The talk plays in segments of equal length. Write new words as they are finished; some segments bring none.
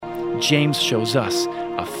James shows us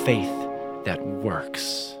a faith that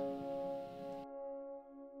works.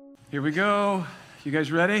 Here we go. You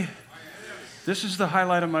guys ready? This is the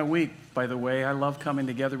highlight of my week, by the way. I love coming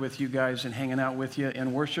together with you guys and hanging out with you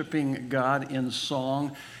and worshiping God in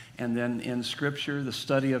song and then in Scripture, the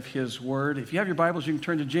study of His Word. If you have your Bibles, you can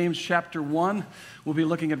turn to James chapter 1. We'll be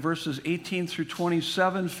looking at verses 18 through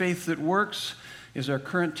 27. Faith that Works is our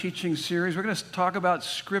current teaching series. We're going to talk about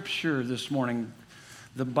Scripture this morning,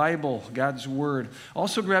 the Bible, God's Word.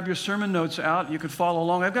 Also, grab your sermon notes out. You can follow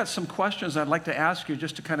along. I've got some questions I'd like to ask you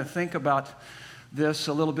just to kind of think about this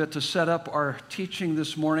a little bit to set up our teaching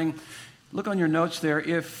this morning. Look on your notes there.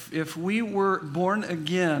 If we were born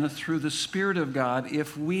again through the Spirit of God,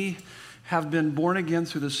 if we have been born again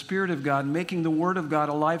through the Spirit of God, making the Word of God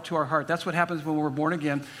alive to our heart, that's what happens when we're born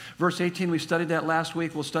again. Verse 18, we studied that last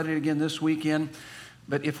week. We'll study it again this weekend.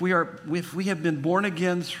 But if we have been born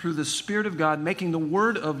again through the Spirit of God, making the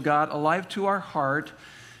Word of God alive to our heart,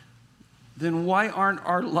 then why aren't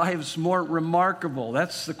our lives more remarkable?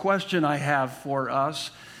 That's the question I have for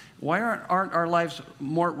us. Why aren't our lives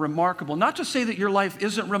more remarkable? Not to say that your life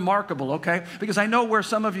isn't remarkable, okay? Because I know where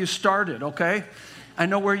some of you started, okay? I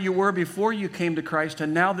know where you were before you came to Christ,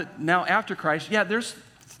 and now after Christ, yeah,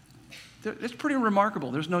 it's pretty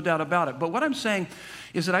remarkable. There's no doubt about it. But what I'm saying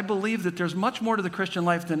is that I believe that there's much more to the Christian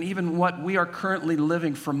life than even what we are currently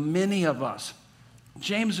living for many of us.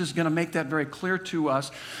 James is going to make that very clear to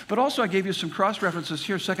us. But also I gave you some cross-references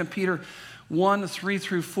here. 2 Peter 1, 3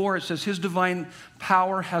 through 4, it says, His divine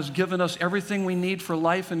power has given us everything we need for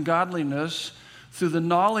life and godliness through the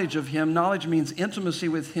knowledge of Him. Knowledge means intimacy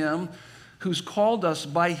with Him, who's called us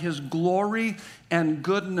by His glory and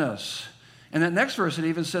goodness. And that next verse, it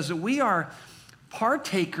even says that we are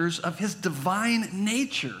partakers of His divine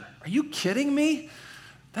nature. Are you kidding me?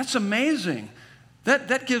 That's amazing.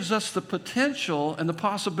 That gives us the potential and the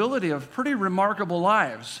possibility of pretty remarkable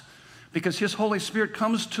lives because His Holy Spirit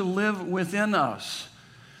comes to live within us.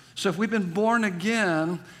 So if we've been born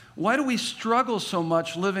again, why do we struggle so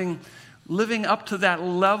much living up to that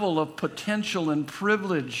level of potential and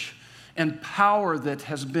privilege and power that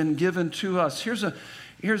has been given to us?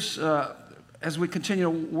 Here's as we continue to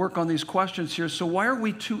work on these questions here, so why are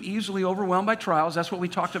we too easily overwhelmed by trials? That's what we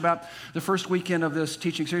talked about the first weekend of this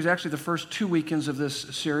teaching series, actually the first 2 weekends of this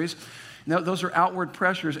series. Now, those are outward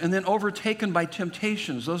pressures. And then overtaken by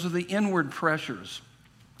temptations. Those are the inward pressures.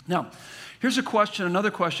 Now, here's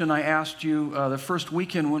another question I asked you the first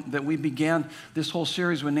weekend that we began this whole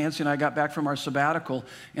series when Nancy and I got back from our sabbatical,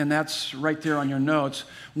 and that's right there on your notes.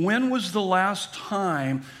 When was the last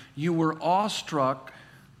time you were awestruck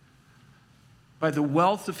by the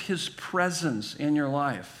wealth of His presence in your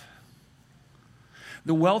life?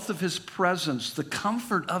 The wealth of His presence, the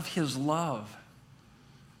comfort of His love,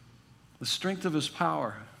 the strength of His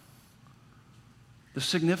power, the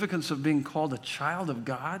significance of being called a child of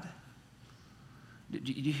God. Did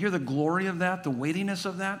you hear the glory of that, the weightiness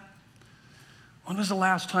of that? When was the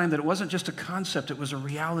last time that it wasn't just a concept, it was a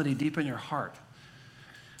reality deep in your heart?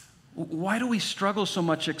 Why do we struggle so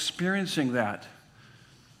much experiencing that?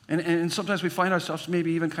 And sometimes we find ourselves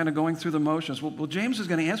maybe even kind of going through the motions. Well, James is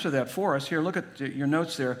going to answer that for us. Here, look at your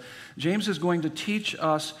notes there. James is going to teach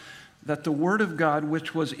us that the Word of God,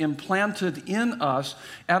 which was implanted in us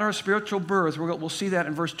at our spiritual birth, we'll see that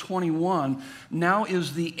in verse 21, now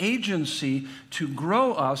is the agency to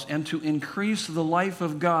grow us and to increase the life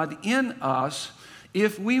of God in us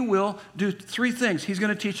if we will do 3 things. He's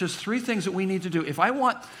going to teach us 3 things that we need to do. If I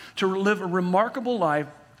want to live a remarkable life,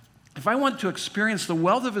 if I want to experience the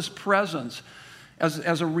wealth of His presence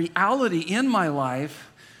as a reality in my life,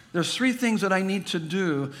 there's 3 things that I need to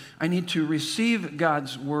do. I need to receive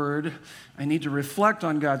God's Word. I need to reflect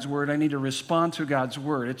on God's Word. I need to respond to God's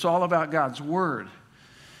Word. It's all about God's Word.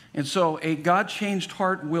 And so a God-changed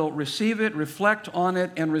heart will receive it, reflect on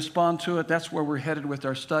it, and respond to it. That's where we're headed with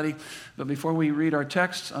our study. But before we read our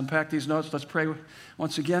text, unpack these notes, let's pray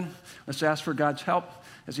once again. Let's ask for God's help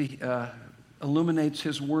as He illuminates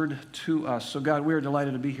His Word to us. So God, we are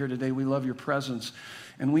delighted to be here today. We love your presence.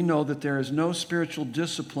 And we know that there is no spiritual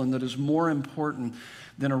discipline that is more important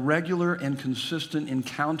than a regular and consistent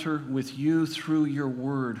encounter with you through your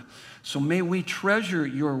Word. So may we treasure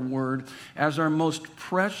your Word as our most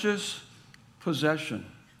precious possession.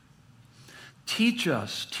 Teach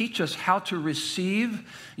us how to receive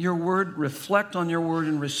your Word, reflect on your Word,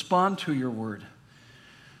 and respond to your Word.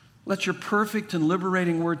 Let your perfect and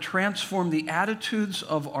liberating Word transform the attitudes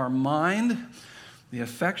of our mind, the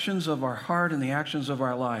affections of our heart, and the actions of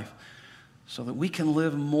our life, so that we can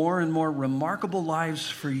live more and more remarkable lives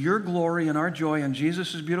for your glory and our joy in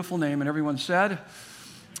Jesus' beautiful name. And everyone said,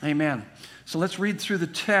 Amen. So let's read through the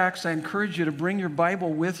text. I encourage you to bring your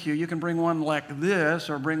Bible with you. You can bring one like this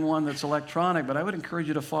or bring one that's electronic, but I would encourage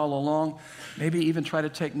you to follow along. Maybe even try to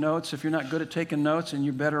take notes. If you're not good at taking notes and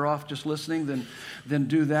you're better off just listening, then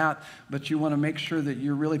do that. But you want to make sure that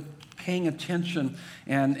you're really paying attention,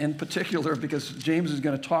 and in particular, because James is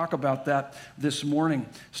going to talk about that this morning.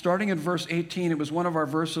 Starting in verse 18, it was one of our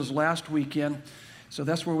verses last weekend, so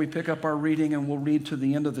that's where we pick up our reading, and we'll read to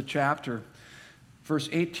the end of the chapter. Verse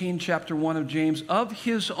 18, chapter 1 of James, of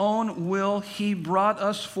his own will he brought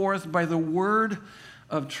us forth by the word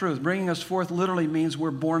of truth. Bringing us forth literally means we're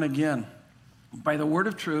born again. By the word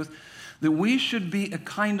of truth, that we should be a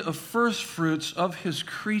kind of first fruits of his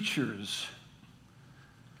creatures.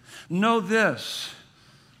 Know this,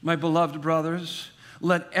 my beloved brothers,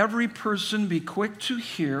 let every person be quick to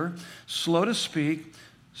hear, slow to speak,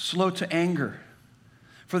 slow to anger.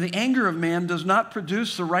 For the anger of man does not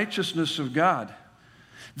produce the righteousness of God.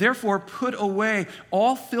 Therefore, put away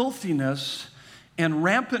all filthiness and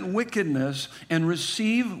rampant wickedness, and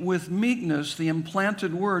receive with meekness the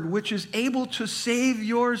implanted word, which is able to save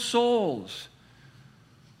your souls.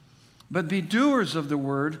 But be doers of the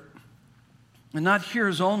word, and not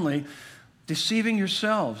hearers only, deceiving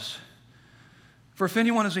yourselves. For if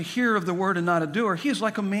anyone is a hearer of the word and not a doer, he is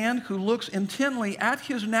like a man who looks intently at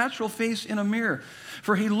his natural face in a mirror.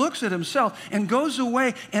 For he looks at himself and goes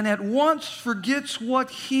away and at once forgets what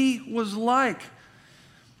he was like.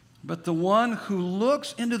 But the one who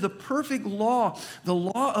looks into the perfect law, the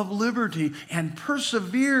law of liberty, and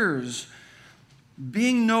perseveres,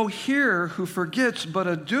 being no hearer who forgets, but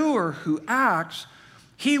a doer who acts,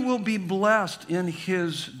 he will be blessed in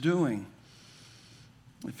his doing.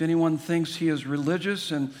 If anyone thinks he is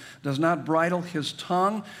religious and does not bridle his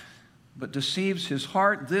tongue, but deceives his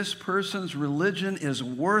heart, this person's religion is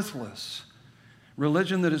worthless.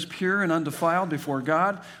 Religion that is pure and undefiled before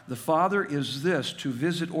God the Father is this, to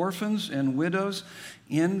visit orphans and widows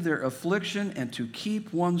in their affliction and to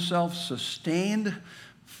keep oneself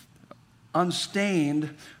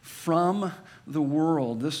unstained from the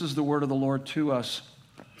world. This is the word of the Lord to us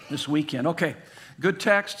this weekend. Okay, good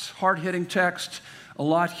text, hard-hitting text. A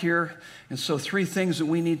lot here. And so 3 things that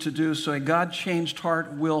we need to do so a God-changed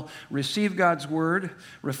heart will receive God's word,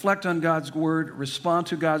 reflect on God's word, respond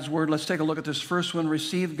to God's word. Let's take a look at this first one,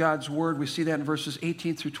 receive God's word. We see that in verses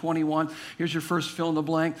 18 through 21. Here's your first fill in the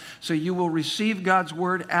blank. So you will receive God's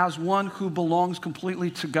word as one who belongs completely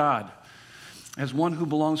to God. As one who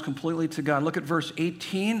belongs completely to God. Look at verse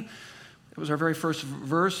 18. It was our very first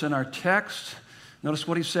verse in our text. Notice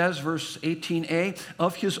what he says, verse 18a.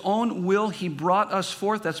 Of his own will he brought us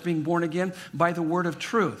forth, that's being born again, by the word of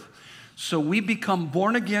truth. So we become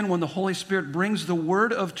born again when the Holy Spirit brings the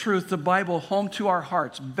word of truth, the Bible, home to our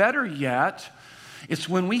hearts. Better yet, it's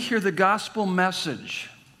when we hear the gospel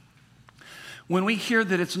message. When we hear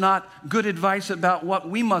that it's not good advice about what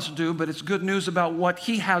we must do, but it's good news about what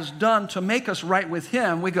he has done to make us right with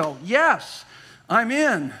him, we go, yes, I'm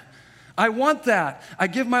in. I want that. I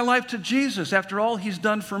give my life to Jesus. After all he's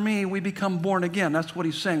done for me, we become born again. That's what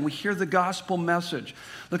he's saying. We hear the gospel message.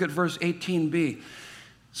 Look at verse 18b.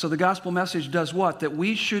 So the gospel message does what? That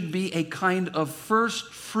we should be a kind of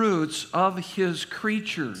first fruits of his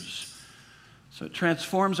creatures. So it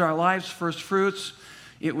transforms our lives, first fruits.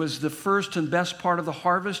 It was the first and best part of the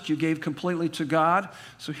harvest you gave completely to God.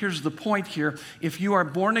 So here's the point here. If you are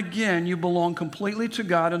born again, you belong completely to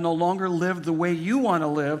God and no longer live the way you want to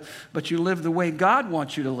live, but you live the way God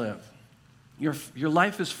wants you to live. Your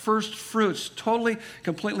life is first fruits, totally,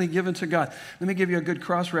 completely given to God. Let me give you a good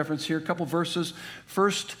cross-reference here, a couple verses.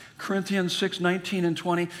 1 Corinthians 6:19 and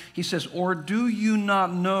 20, he says, or do you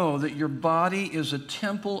not know that your body is a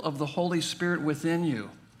temple of the Holy Spirit within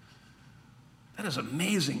you? That is an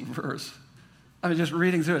amazing verse. I mean, just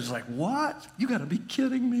reading through it, it's like, what? You got to be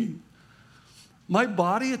kidding me. My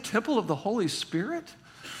body, a temple of the Holy Spirit?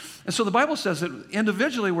 And so the Bible says that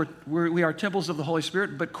individually we are temples of the Holy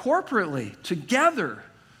Spirit, but corporately, together,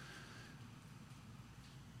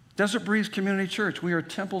 Desert Breeze Community Church, we are a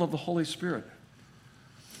temple of the Holy Spirit.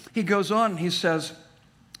 He goes on, he says,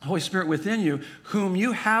 Holy Spirit within you, whom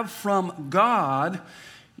you have from God,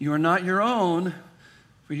 you are not your own,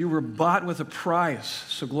 for you were bought with a price,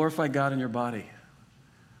 so glorify God in your body.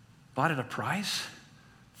 Bought at a price?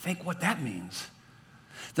 Think what that means.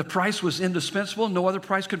 The price was indispensable. No other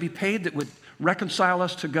price could be paid that would reconcile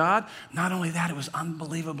us to God. Not only that, it was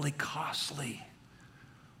unbelievably costly.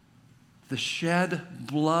 The shed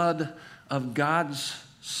blood of God's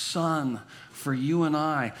Son for you and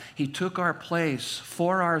I. He took our place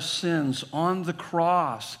for our sins on the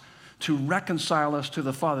cross to reconcile us to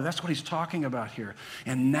the Father. That's what he's talking about here.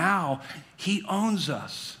 And now he owns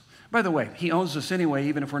us. By the way, he owns us anyway,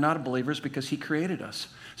 even if we're not believers, because he created us.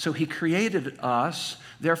 So he created us,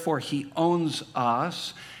 therefore he owns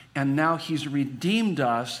us, and now he's redeemed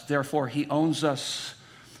us, therefore he owns us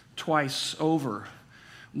twice over.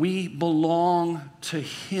 We belong to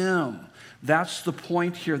him. That's the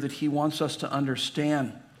point here that he wants us to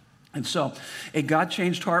understand. And so, a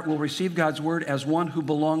God-changed heart will receive God's word as one who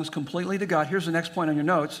belongs completely to God. Here's the next point on your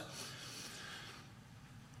notes.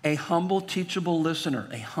 A humble, teachable listener.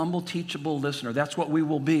 A humble, teachable listener. That's what we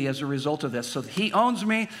will be as a result of this. So he owns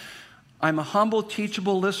me. I'm a humble,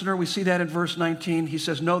 teachable listener. We see that in verse 19. He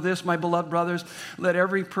says, know this, my beloved brothers, let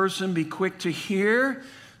every person be quick to hear,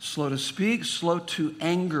 slow to speak, slow to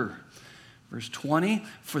anger. Verse 20,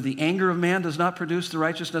 for the anger of man does not produce the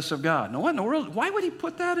righteousness of God. Now, what in the world? Why would he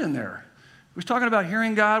put that in there? We're talking about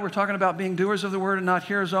hearing God. We're talking about being doers of the word and not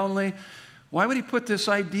hearers only. Why would he put this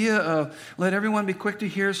idea of let everyone be quick to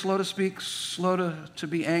hear, slow to speak, slow to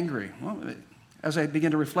be angry? Well, as I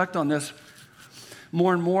begin to reflect on this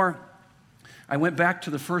more and more, I went back to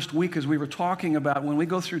the first week as we were talking about when we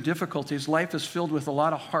go through difficulties, life is filled with a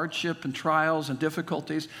lot of hardship and trials and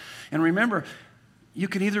difficulties. And remember, you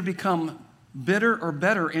can either become bitter or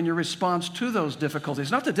better in your response to those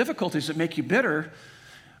difficulties. Not the difficulties that make you bitter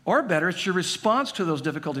or better, it's your response to those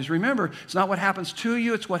difficulties. Remember, it's not what happens to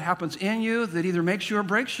you, it's what happens in you that either makes you or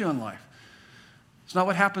breaks you in life. It's not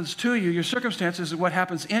what happens to you, your circumstances, is what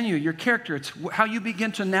happens in you, your character. It's how you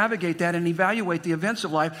begin to navigate that and evaluate the events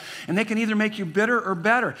of life, and they can either make you bitter or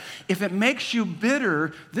better. If it makes you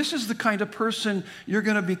bitter, this is the kind of person you're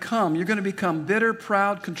going to become. You're going to become bitter,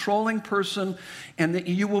 proud, controlling person, and that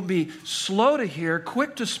you will be slow to hear,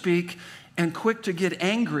 quick to speak, and quick to get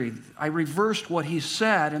angry. I reversed what he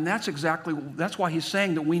said, and that's why he's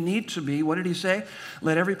saying that we need to be, what did he say?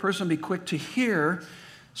 Let every person be quick to hear,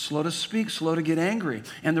 slow to speak, slow to get angry.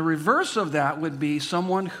 And the reverse of that would be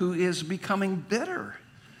someone who is becoming bitter,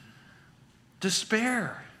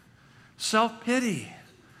 despair, self-pity,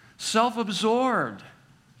 self-absorbed.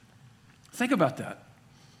 Think about that.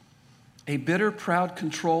 A bitter, proud,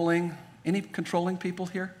 controlling, any controlling people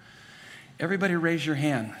here? Everybody raise your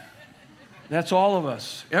hand. That's all of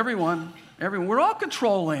us. Everyone. We're all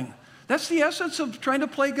controlling. That's the essence of trying to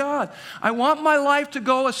play God. I want my life to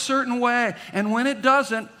go a certain way, and when it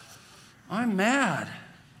doesn't, I'm mad.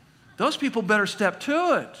 Those people better step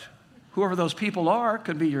to it. Whoever those people are,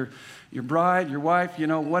 could be your bride, your wife,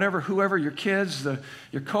 whoever, your kids,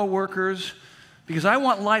 your co-workers, because I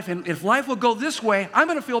want life, and if life will go this way, I'm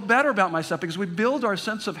going to feel better about myself because we build our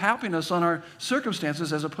sense of happiness on our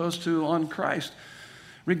circumstances as opposed to on Christ,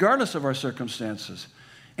 regardless of our circumstances.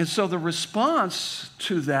 And so the response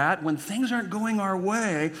to that, when things aren't going our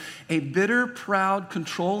way, a bitter, proud,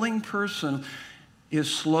 controlling person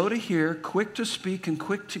is slow to hear, quick to speak, and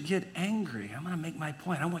quick to get angry. I'm going to make my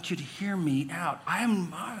point. I want you to hear me out.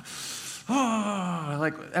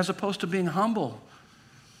 As opposed to being humble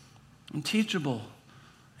and teachable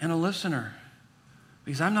and a listener.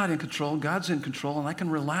 Because I'm not in control, God's in control, and I can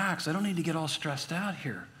relax. I don't need to get all stressed out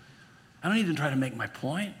here. I don't need to try to make my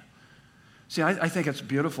point. See, I think it's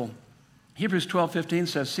beautiful. Hebrews 12:15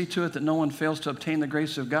 says, see to it that no one fails to obtain the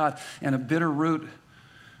grace of God, and a bitter root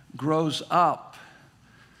grows up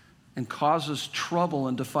and causes trouble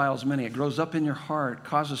and defiles many. It grows up in your heart,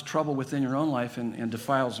 causes trouble within your own life, and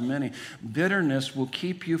defiles many. Bitterness will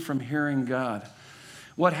keep you from hearing God.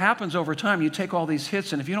 What happens over time, you take all these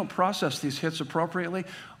hits, and if you don't process these hits appropriately,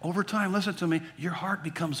 over time, listen to me, your heart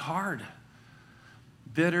becomes hard.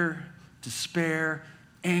 Bitter, despair,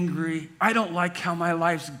 angry, I don't like how my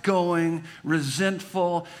life's going,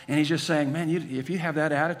 resentful. And he's just saying, man, if you have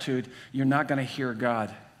that attitude, you're not going to hear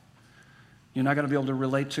God. You're not going to be able to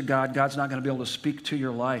relate to God. God's not going to be able to speak to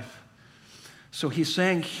your life. So he's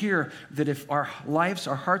saying here that if our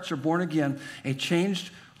hearts are born again, a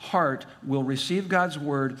changed heart will receive God's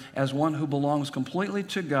word as one who belongs completely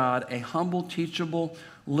to God, a humble, teachable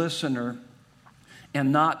listener,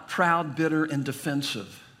 and not proud, bitter, and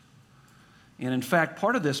defensive. And in fact,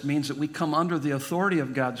 part of this means that we come under the authority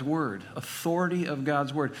of God's word. Authority of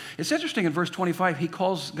God's word. It's interesting in verse 25, he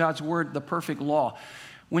calls God's word the perfect law.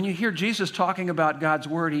 When you hear Jesus talking about God's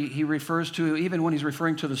word, he refers to, even when he's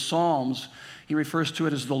referring to the Psalms, he refers to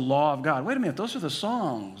it as the law of God. Wait a minute, those are the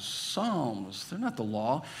songs, Psalms. They're not the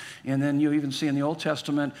law. And then you even see in the Old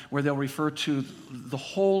Testament where they'll refer to the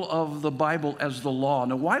whole of the Bible as the law.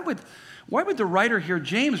 Now, why would the writer here,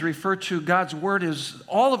 James, refer to God's word as,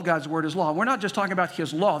 all of God's word as law? We're not just talking about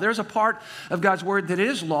his law. There's a part of God's word that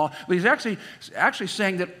is law, but he's actually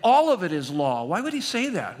saying that all of it is law. Why would he say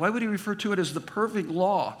that? Why would he refer to it as the perfect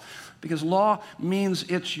law? Because law means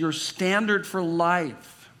it's your standard for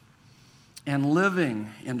life and living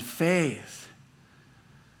and faith.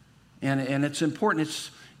 And it's important.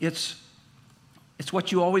 It's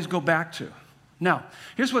what you always go back to. Now,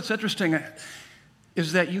 here's what's interesting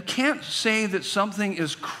is that you can't say that something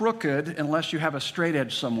is crooked unless you have a straight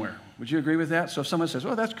edge somewhere. Would you agree with that? So if someone says,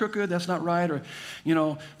 oh, that's crooked, that's not right, or,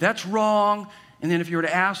 that's wrong, and then if you were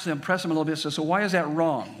to ask them, press them a little bit, so why is that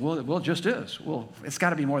wrong? Well, it just is. Well, it's got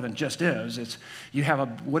to be more than just is. Do you have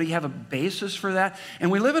a basis for that? And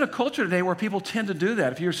we live in a culture today where people tend to do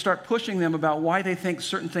that. If you start pushing them about why they think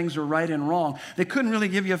certain things are right and wrong, they couldn't really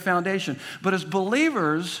give you a foundation. But as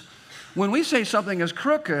believers, when we say something is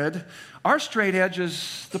crooked, our straight edge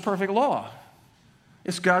is the perfect law.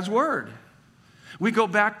 It's God's word. We go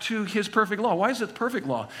back to his perfect law. Why is it the perfect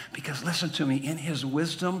law? Because listen to me, in his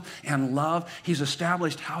wisdom and love, he's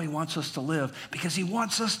established how he wants us to live because he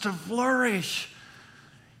wants us to flourish.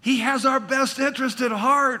 He has our best interest at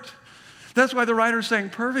heart. That's why the writer's saying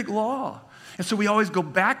perfect law. And so we always go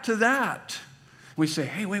back to that. We say,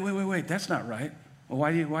 hey, wait, that's not right. Well,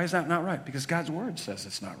 why is that not right? Because God's word says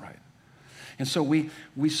it's not right. And so we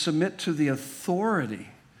submit to the authority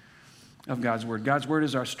of God's word. God's word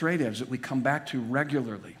is our straight edge that we come back to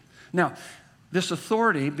regularly. Now, this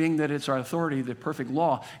authority, being that it's our authority, the perfect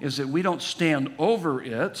law, is that we don't stand over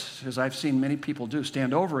it, as I've seen many people do,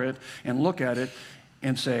 stand over it and look at it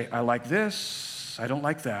and say, I like this, I don't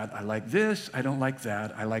like that, I like this, I don't like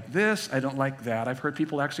that, I like this, I don't like that. I've heard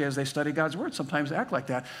people actually, as they study God's word, sometimes act like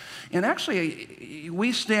that. And actually,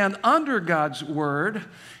 we stand under God's word,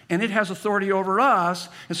 and it has authority over us.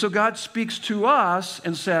 And so God speaks to us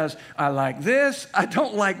and says, I like this, I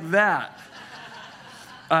don't like that.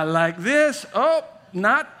 I like this, oh,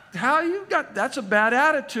 not how you got, that's a bad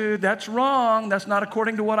attitude, that's wrong, that's not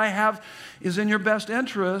according to what I have is in your best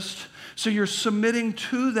interest. So you're submitting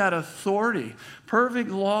to that authority, perfect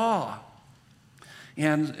law.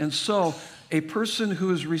 And so a person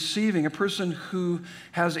who is receiving, a person who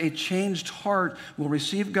has a changed heart will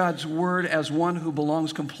receive God's word as one who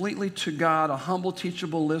belongs completely to God, a humble,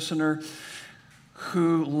 teachable listener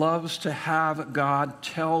who loves to have God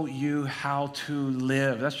tell you how to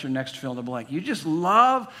live. That's your next fill in the blank. You just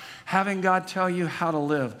love having God tell you how to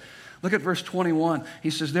live. Look at verse 21. He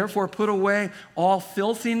says, therefore put away all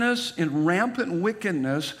filthiness and rampant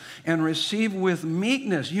wickedness and receive with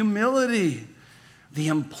meekness, humility, the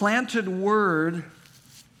implanted word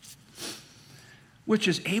which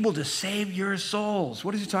is able to save your souls.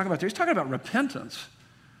 What is he talking about there? He's talking about repentance.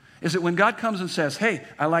 Is it when God comes and says, hey,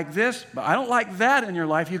 I like this, but I don't like that in your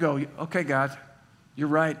life, you go, okay, God, you're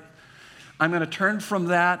right. I'm going to turn from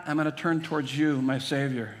that. I'm going to turn towards you, my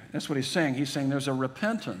Savior. That's what he's saying. He's saying there's a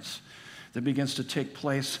repentance that begins to take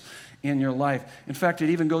place in your life. In fact,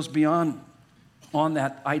 it even goes beyond on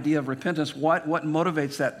that idea of repentance. What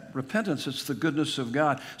motivates that repentance? It's the goodness of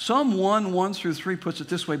God. Psalm 1:1-3 puts it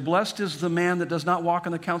this way, blessed is the man that does not walk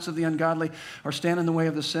in the counsel of the ungodly or stand in the way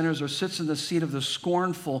of the sinners or sits in the seat of the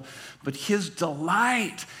scornful, but his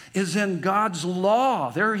delight is in God's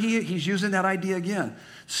law. There he's using that idea again.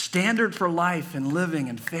 Standard for life and living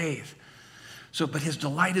and faith. So, but his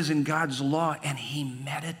delight is in God's law, and he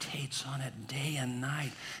meditates on it day and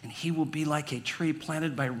night. And he will be like a tree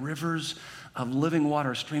planted by rivers of living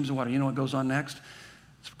water, streams of water. You know what goes on next?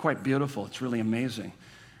 It's quite beautiful. It's really amazing.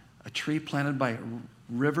 A tree planted by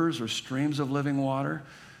rivers or streams of living water.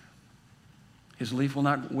 His leaf will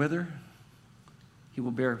not wither. He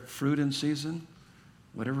will bear fruit in season.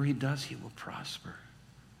 Whatever he does, he will prosper.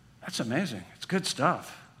 That's amazing. It's good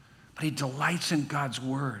stuff. But he delights in God's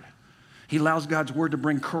word. He allows God's word to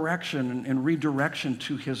bring correction and redirection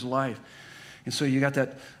to his life. And so you got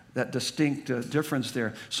that distinct difference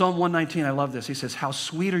there. Psalm 119, I love this. He says, how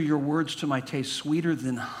sweet are your words to my taste, sweeter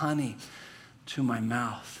than honey to my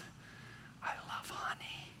mouth. I love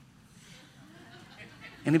honey.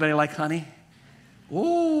 Anybody like honey?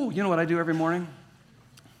 Oh, you know what I do every morning?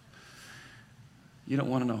 You don't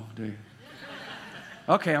want to know, do you?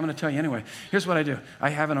 Okay, I'm going to tell you anyway. Here's what I do.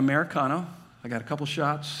 I have an Americano. I got a couple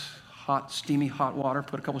shots, hot, steamy hot water,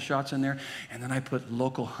 put a couple shots in there, and then I put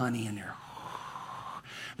local honey in there.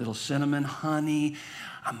 Little cinnamon honey,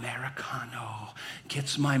 Americano,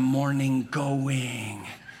 gets my morning going.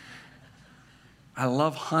 I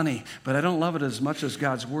love honey, but I don't love it as much as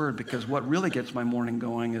God's word, because what really gets my morning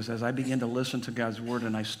going is as I begin to listen to God's word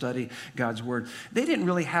and I study God's word. They didn't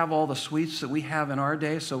really have all the sweets that we have in our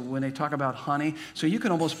day, so when they talk about honey, so you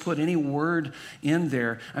can almost put any word in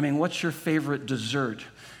there. I mean, what's your favorite dessert?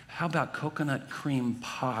 How about coconut cream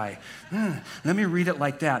pie? Let me read it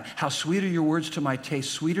like that. How sweet are your words to my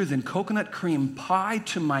taste, sweeter than coconut cream pie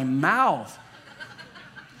to my mouth.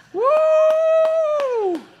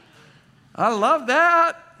 Woo! I love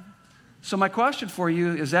that. So my question for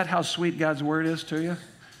you, is that how sweet God's word is to you?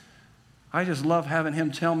 I just love having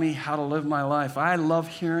him tell me how to live my life. I love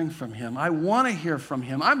hearing from him. I want to hear from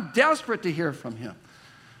him. I'm desperate to hear from him.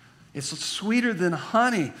 It's sweeter than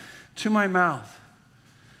honey to my mouth.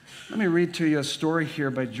 Let me read to you a story here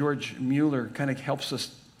by George Mueller. Kind of helps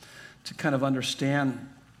us to kind of understand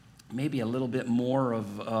maybe a little bit more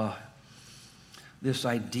of this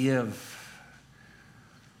idea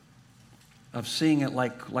of seeing it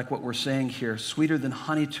like what we're saying here, sweeter than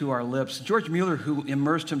honey to our lips. George Mueller, who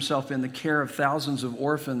immersed himself in the care of thousands of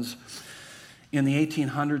orphans in the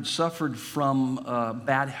 1800s, suffered from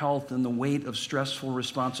bad health and the weight of stressful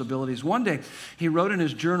responsibilities. One day, he wrote in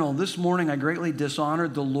his journal, "This morning I greatly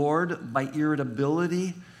dishonored the Lord by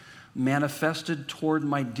irritability manifested toward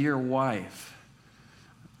my dear wife."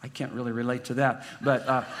 I can't really relate to that,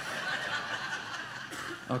 but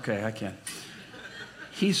okay, I can.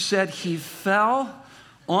 He said, "He fell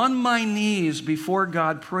on my knees before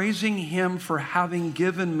God, praising him for having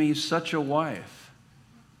given me such a wife."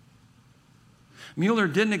 Mueller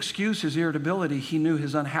didn't excuse his irritability. He knew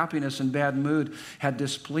his unhappiness and bad mood had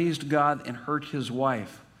displeased God and hurt his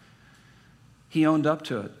wife. He owned up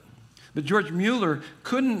to it. But George Mueller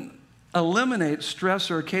couldn't eliminate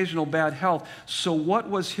stress or occasional bad health. So what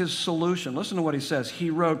was his solution? Listen to what he says. He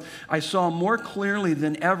wrote, "I saw more clearly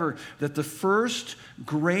than ever that the first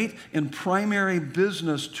great and primary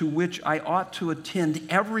business to which I ought to attend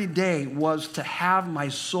every day was to have my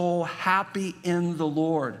soul happy in the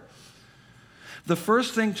Lord. The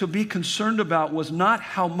first thing to be concerned about was not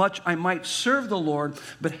how much I might serve the Lord,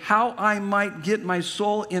 but how I might get my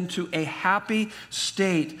soul into a happy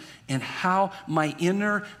state and how my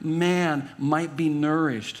inner man might be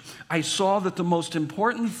nourished. I saw that the most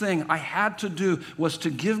important thing I had to do was to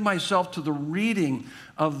give myself to the reading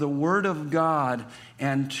of the Word of God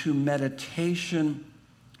and to meditation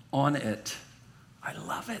on it." I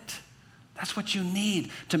love it. That's what you need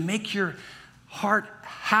to make your heart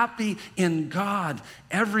happy in God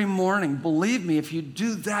every morning. Believe me, if you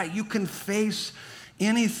do that, you can face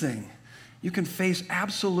anything. You can face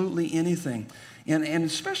absolutely anything. And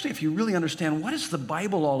especially if you really understand, what is the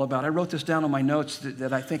Bible all about? I wrote this down on my notes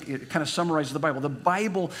that I think it kind of summarizes the Bible. The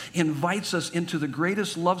Bible invites us into the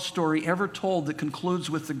greatest love story ever told that concludes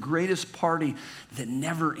with the greatest party that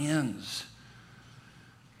never ends.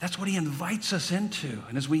 That's what he invites us into.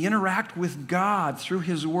 And as we interact with God through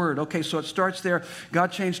his word, okay, so it starts there.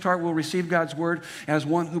 God-changed heart will receive God's word as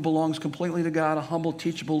one who belongs completely to God, a humble,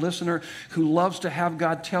 teachable listener who loves to have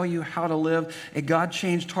God tell you how to live. A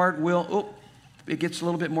God-changed heart will, it gets a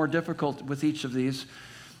little bit more difficult with each of these.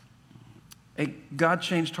 A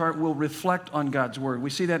God-changed heart will reflect on God's word. We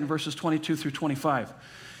see that in verses 22 through 25.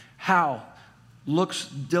 How? Looks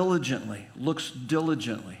diligently. Look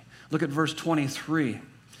at verse 23.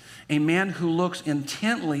 A man who looks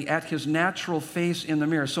intently at his natural face in the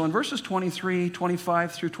mirror. So in verses 23,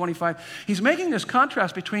 25 through 25, he's making this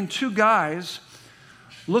contrast between two guys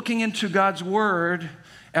looking into God's word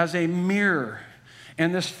as a mirror.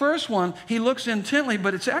 And this first one, he looks intently,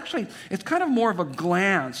 but it's kind of more of a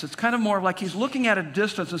glance. It's kind of more like he's looking at a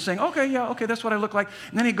distance and saying, okay, that's what I look like.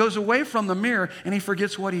 And then he goes away from the mirror and he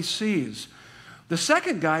forgets what he sees. The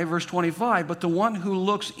second guy, verse 25, but the one who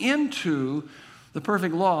looks into the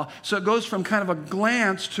perfect law. So it goes from kind of a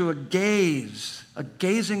glance to a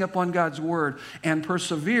gazing upon God's word, and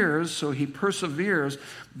perseveres, so he perseveres,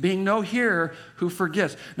 being no hearer who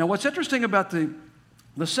forgets. Now what's interesting about the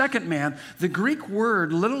second man, the Greek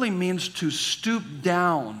word literally means to stoop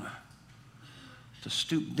down,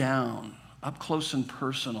 up close and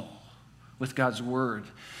personal with God's word.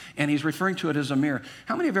 And he's referring to it as a mirror.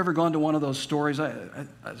 How many have ever gone to one of those stores? And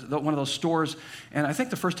I think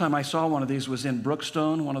the first time I saw one of these was in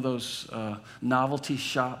Brookstone, one of those novelty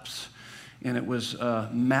shops. And it was a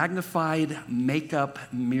magnified makeup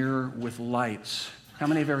mirror with lights. How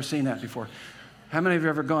many have ever seen that before? How many have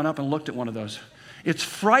ever gone up and looked at one of those? It's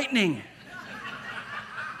frightening.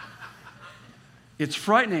 It's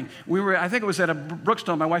frightening. I think it was at a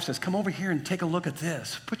Brookstone. My wife says, "Come over here and take a look at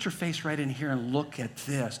this. Put your face right in here and look at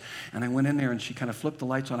this." And I went in there and she kind of flipped the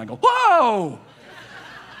lights on. I go, "Whoa!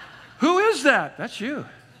 Who is that?" "That's you."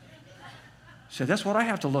 She said, "That's what I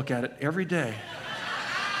have to look at it every day."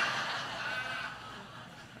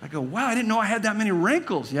 I go, "Wow, I didn't know I had that many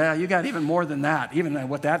wrinkles." "Yeah, you got even more than that, even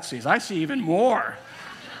what that sees. I see even more."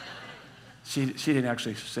 She didn't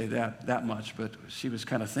actually say that much, but she was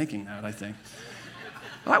kind of thinking that, I think.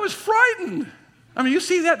 I was frightened. I mean, you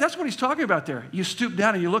see that? That's what he's talking about there. You stoop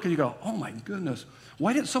down and you look and you go, "Oh my goodness,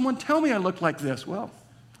 why didn't someone tell me I looked like this?" Well,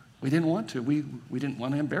 We didn't want to. We didn't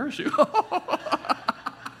want to embarrass you.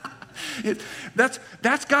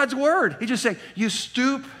 That's God's word. He's just saying, you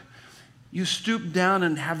stoop down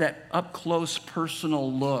and have that up-close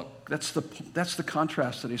personal look. That's the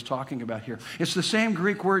contrast that he's talking about here. It's the same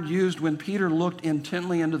Greek word used when Peter looked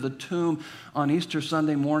intently into the tomb on Easter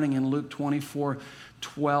Sunday morning in Luke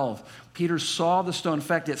 24:12. Peter saw the stone. In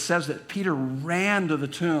fact, it says that Peter ran to the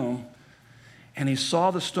tomb and he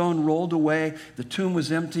saw the stone rolled away, the tomb was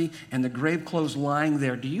empty, and the grave clothes lying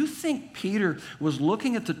there. Do you think Peter was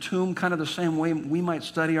looking at the tomb kind of the same way we might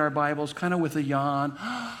study our Bibles, kind of with a yawn?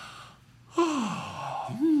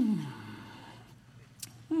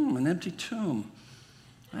 An empty tomb.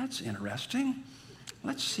 That's interesting.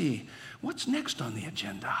 Let's see. What's next on the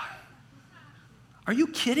agenda? Are you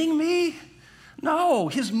kidding me? No,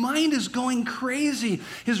 his mind is going crazy.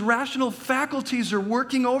 His rational faculties are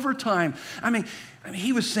working overtime. I mean,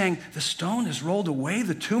 he was saying, the stone is rolled away,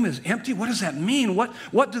 the tomb is empty. What does that mean?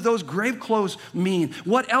 What do those grave clothes mean?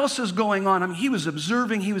 What else is going on? I mean, he was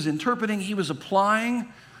observing, he was interpreting, he was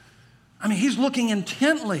applying. I mean, he's looking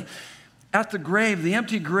intently at the grave, the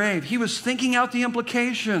empty grave. He was thinking out the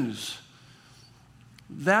implications.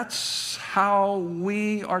 That's how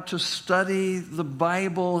we are to study the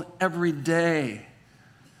Bible every day.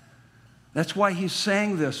 That's why he's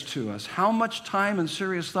saying this to us. How much time and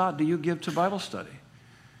serious thought do you give to Bible study?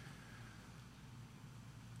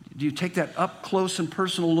 Do you take that up close and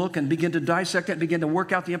personal look and begin to dissect it, begin to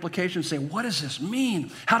work out the implications, say, what does this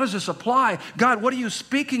mean? How does this apply? God, what are you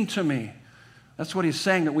speaking to me? That's what he's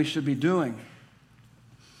saying that we should be doing.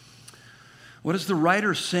 What is the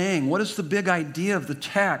writer saying? What is the big idea of the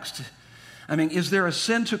text? I mean, is there a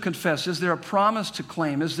sin to confess? Is there a promise to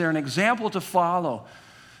claim? Is there an example to follow?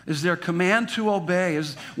 Is there a command to obey?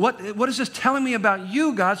 What is this telling me about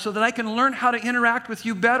you, God, so that I can learn how to interact with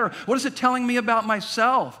you better? What is it telling me about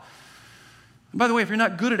myself? And by the way, if you're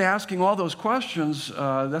not good at asking all those questions,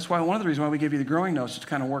 that's why one of the reasons why we give you the growing notes is to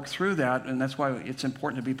kind of work through that, and that's why it's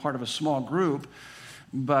important to be part of a small group.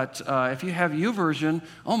 But if you have YouVersion,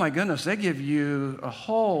 oh my goodness, they give you a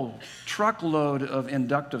whole truckload of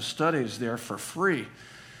inductive studies there for free.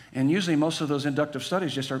 And usually most of those inductive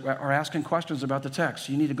studies just are asking questions about the text.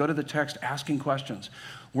 You need to go to the text asking questions,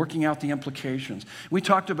 working out the implications. We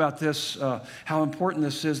talked about this, how important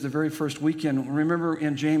this is the very first weekend. Remember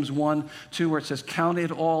in James 1:2 where it says, count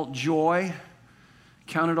it all joy.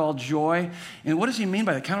 Count it all joy. And what does he mean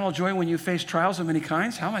by that? Count it all joy when you face trials of many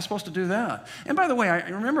kinds? How am I supposed to do that? And by the way,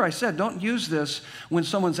 I said, don't use this when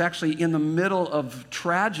someone's actually in the middle of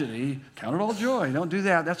tragedy. Count it all joy. Don't do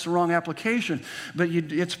that. That's the wrong application. But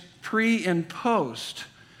it's pre and post.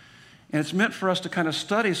 And it's meant for us to kind of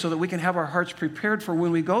study so that we can have our hearts prepared for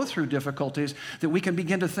when we go through difficulties, that we can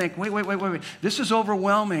begin to think, wait. This is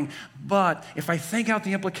overwhelming, but if I think out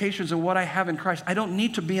the implications of what I have in Christ, I don't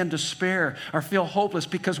need to be in despair or feel hopeless,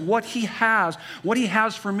 because what he has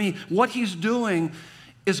for me, what he's doing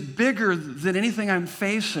is bigger than anything I'm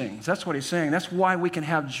facing. That's what he's saying. That's why we can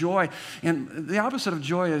have joy. And the opposite of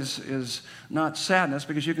joy is not sadness,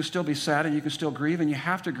 because you can still be sad and you can still grieve and you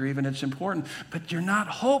have to grieve and it's important, but you're not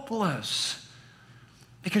hopeless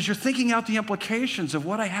because you're thinking out the implications of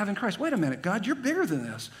what I have in Christ. Wait a minute, God, you're bigger than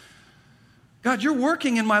this. God, you're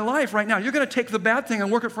working in my life right now. You're going to take the bad thing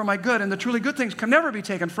and work it for my good, and the truly good things can never be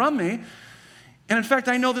taken from me. And in fact,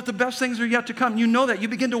 I know that the best things are yet to come. You know that. You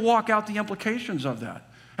begin to walk out the implications of that.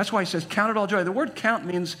 That's why he says, count it all joy. The word count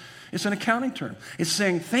means, it's an accounting term. It's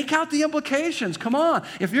saying, think out the implications. Come on.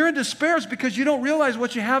 If you're in despair, it's because you don't realize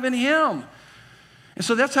what you have in him. And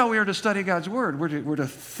so that's how we are to study God's word. We're to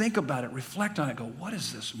think about it, reflect on it, go, what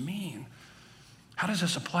does this mean? How does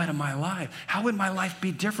this apply to my life? How would my life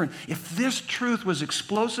be different if this truth was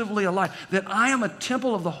explosively alive, that I am a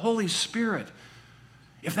temple of the Holy Spirit?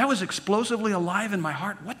 If that was explosively alive in my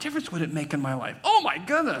heart, what difference would it make in my life? Oh my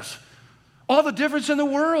goodness. All the difference in the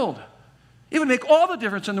world. It would make all the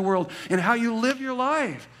difference in the world in how you live your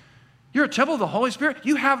life. You're a temple of the Holy Spirit.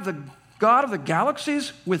 You have the God of the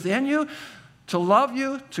galaxies within you to love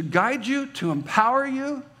you, to guide you, to empower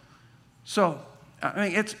you. So, I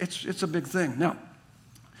mean, it's a big thing. Now,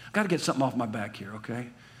 I've got to get something off my back here, okay?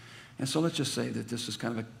 And so let's just say that this is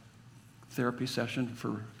kind of a therapy session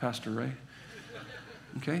for Pastor Ray.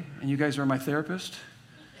 Okay? And you guys are my therapist.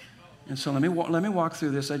 And so let me walk through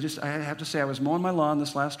this. I have to say, I was mowing my lawn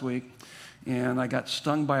this last week, and I got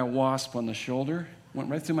stung by a wasp on the shoulder. Went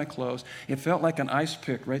right through my clothes. It felt like an ice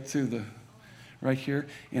pick right here,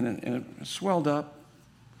 and it swelled up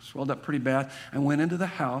pretty bad. I went into the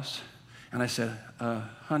house, and I said,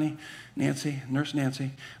 honey, Nancy, Nurse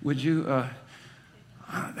Nancy, would you,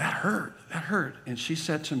 that hurt. That hurt. And she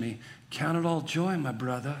said to me, count it all joy, my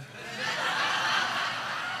brother.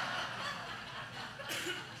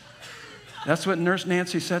 That's what Nurse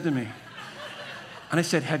Nancy said to me. And I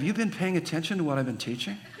said, have you been paying attention to what I've been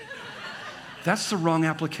teaching? That's the wrong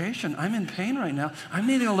application. I'm in pain right now. I'm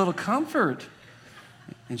needing a little comfort.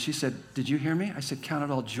 And she said, did you hear me? I said, count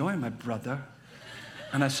it all joy, my brother.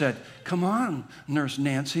 And I said, come on, Nurse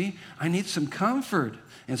Nancy, I need some comfort.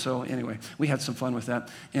 And so anyway, we had some fun with that.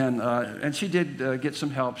 And she did get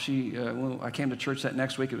some help. When I came to church that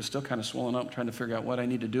next week, it was still kind of swollen up, trying to figure out what I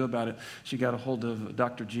need to do about it. She got a hold of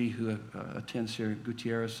Dr. G, who attends here,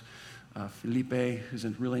 Gutierrez, Felipe, who's a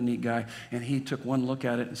really neat guy. And he took one look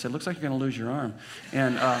at it and said, looks like you're going to lose your arm.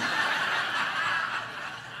 And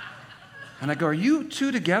I go, are you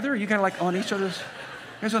two together? Are you kind of like on each other's...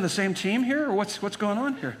 You guys on the same team here, or what's going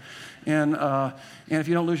on here? And if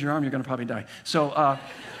you don't lose your arm, you're going to probably die. So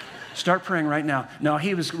start praying right now. No,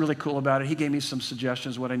 he was really cool about it. He gave me some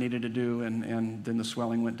suggestions what I needed to do, and then the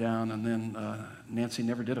swelling went down, and then Nancy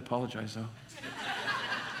never did apologize, though.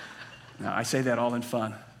 Now, I say that all in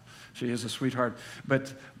fun. She is a sweetheart.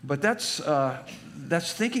 But that's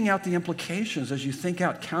thinking out the implications as you think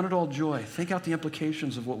out. Count it all joy. Think out the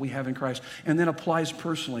implications of what we have in Christ. And then applies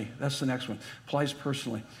personally. That's the next one. Applies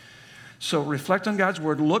personally. So reflect on God's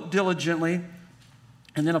word. Look diligently.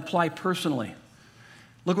 And then apply personally.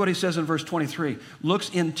 Look what he says in verse 23. Looks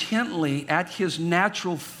intently at his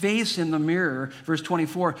natural face in the mirror. Verse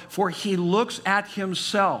 24. For he looks at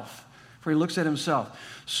himself. For he looks at himself.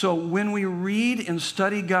 So when we read and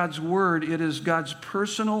study God's word, it is God's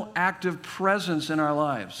personal active presence in our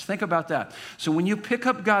lives. Think about that. So when you pick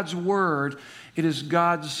up God's word, it is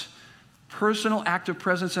God's personal active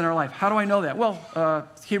presence in our life. How do I know that? Well,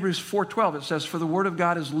 Hebrews 4:12, it says, for the word of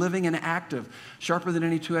God is living and active, sharper than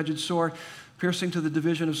any two-edged sword, piercing to the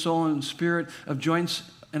division of soul and spirit, of joints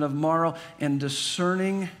and of marrow, and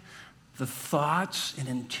discerning the thoughts and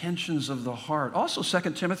intentions of the heart. Also,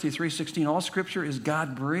 2 Timothy 3:16, all scripture is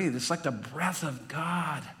God-breathed. It's like the breath of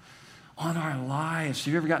God on our lives.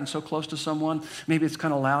 Have you ever gotten so close to someone? Maybe it's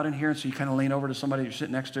kind of loud in here, and so you kind of lean over to somebody you're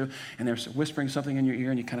sitting next to, and they're whispering something in your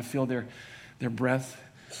ear, and you kind of feel their breath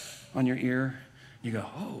on your ear. You go,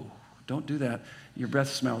 oh, don't do that. Your breath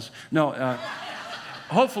smells. No,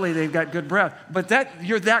 hopefully they've got good breath. But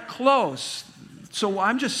you're that close. So what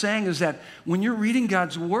I'm just saying is that when you're reading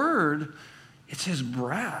God's word, it's his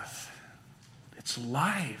breath. It's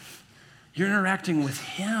life. You're interacting with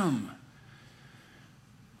him.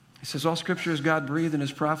 He says, all scripture is God-breathed and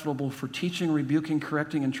is profitable for teaching, rebuking,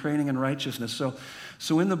 correcting, and training in righteousness.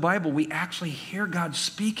 So in the Bible, we actually hear God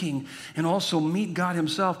speaking and also meet God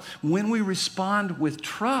himself when we respond with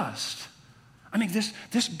trust. I mean,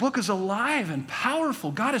 this book is alive and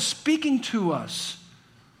powerful. God is speaking to us.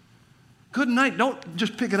 Good night. Don't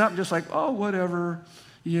just pick it up and just like, oh, whatever.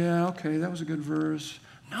 Yeah, okay, that was a good verse.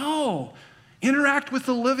 No. Interact with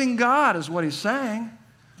the living God is what he's saying.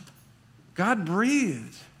 God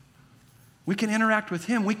breathed. We can interact with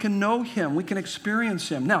him. We can know him. We can experience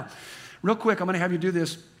him. Now, real quick, I'm going to have you do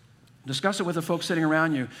this. Discuss it with the folks sitting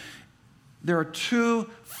around you. There are two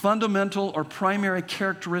fundamental or primary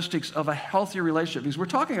characteristics of a healthy relationship, because we're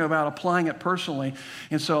talking about applying it personally.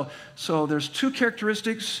 And so there's two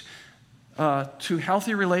characteristics to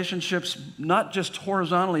healthy relationships, not just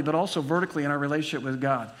horizontally, but also vertically in our relationship with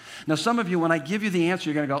God. Now, some of you, when I give you the answer,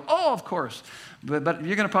 you're going to go, oh, of course. But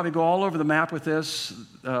you're going to probably go all over the map with this.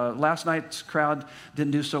 Last night's crowd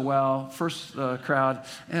didn't do so well. First crowd,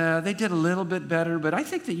 they did a little bit better, but I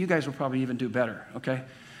think that you guys will probably even do better, okay?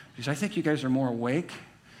 Because I think you guys are more awake.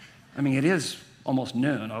 I mean, it is almost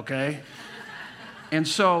noon, okay? And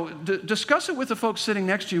so discuss it with the folks sitting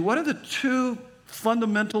next to you. What are the two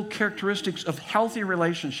fundamental characteristics of healthy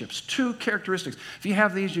relationships? Two characteristics. If you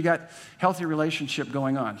have these, you got healthy relationship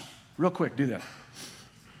going on. Real quick, do that.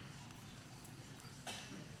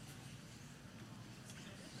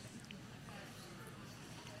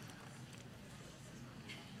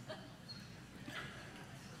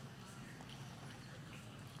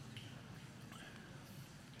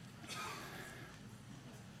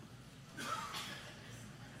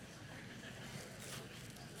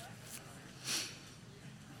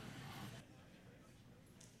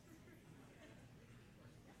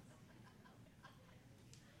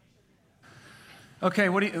 Okay,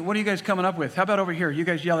 what are you guys coming up with? How about over here? You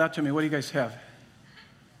guys yell out to me. What do you guys have?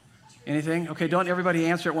 Anything? Okay, don't everybody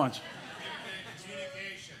answer at once.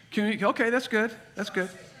 Communication. Okay, that's good. That's good.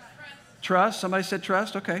 Trust. Somebody said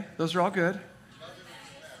trust. Okay, those are all good.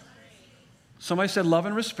 Somebody said love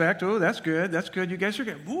and respect. Oh, that's good. That's good. You guys are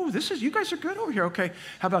good. Ooh, you guys are good over here. Okay,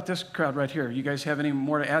 how about this crowd right here? You guys have any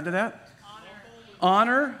more to add to that?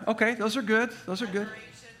 Honor. Okay, those are good. Those are good.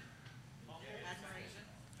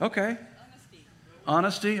 Okay.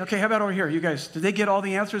 Honesty. Okay, how about over here? You guys, did they get all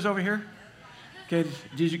the answers over here? Okay,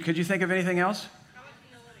 could you think of anything else?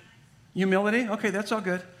 Humility. Okay, that's all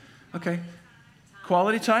good. Okay.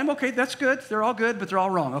 Quality time. Okay, that's good. They're all good, but they're all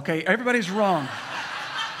wrong. Okay, everybody's wrong.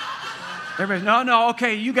 No.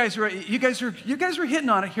 Okay, you guys were hitting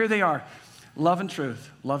on it. Here they are. Love and truth.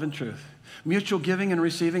 Love and truth. Mutual giving and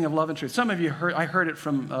receiving of love and truth. Some of you I heard it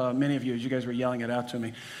from many of you as you guys were yelling it out to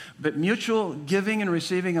me. But mutual giving and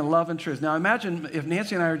receiving of love and truth. Now imagine if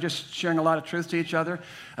Nancy and I are just sharing a lot of truth to each other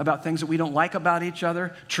about things that we don't like about each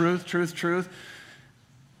other. Truth.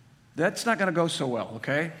 That's not going to go so well,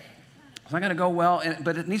 okay? It's not going to go well,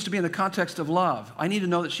 but it needs to be in the context of love. I need to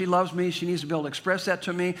know that she loves me. She needs to be able to express that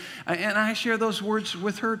to me. And I share those words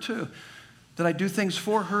with her too. That I do things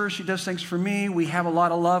for her, she does things for me. We have a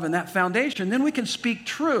lot of love in that foundation. Then we can speak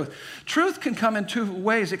truth. Truth can come in two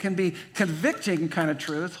ways. It can be convicting kind of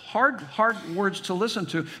truth, hard words to listen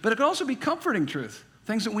to, but it can also be comforting truth,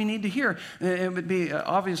 things that we need to hear. It would be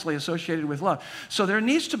obviously associated with love. So there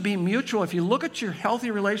needs to be mutual, if you look at your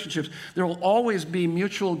healthy relationships, there will always be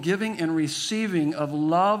mutual giving and receiving of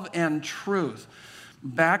love and truth.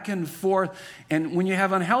 Back and forth. And when you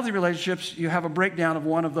have unhealthy relationships, you have a breakdown of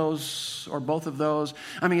one of those or both of those.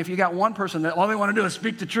 I mean, if you got one person that all they want to do is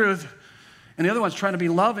speak the truth and the other one's trying to be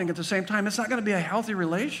loving at the same time, it's not going to be a healthy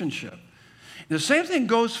relationship. The same thing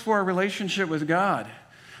goes for a relationship with God.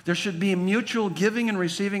 There should be mutual giving and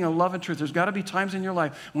receiving of love and truth. There's got to be times in your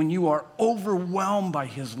life when you are overwhelmed by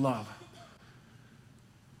His love.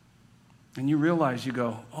 And you realize, you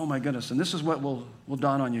go, oh my goodness, and this is what will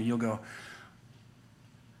dawn on you. You'll go,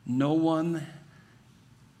 no one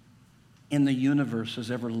in the universe has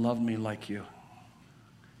ever loved me like you.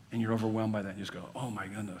 And you're overwhelmed by that. You just go, oh my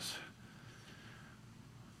goodness.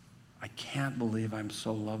 I can't believe I'm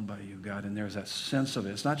so loved by you, God. And there's that sense of it.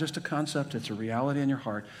 It's not just a concept, it's a reality in your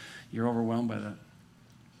heart. You're overwhelmed by that.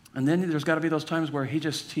 And then there's got to be those times where he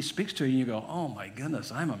speaks to you and you go, oh my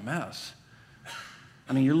goodness, I'm a mess.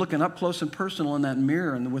 I mean, you're looking up close and personal in that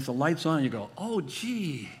mirror and with the lights on, and you go, oh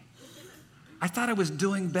gee, I thought I was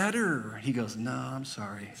doing better. He goes, no, I'm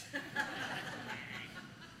sorry.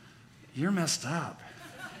 You're messed up.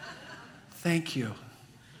 Thank you.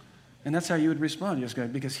 And that's how you would respond. You just go,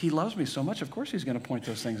 because he loves me so much, of course he's going to point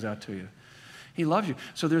those things out to you. He loves you.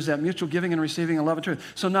 So there's that mutual giving and receiving of love and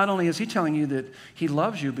truth. So not only is he telling you that he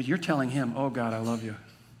loves you, but you're telling him, oh God, I love you.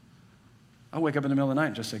 I'll wake up in the middle of the night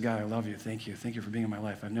and just say, God, I love you. Thank you. Thank you for being in my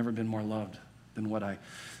life. I've never been more loved than what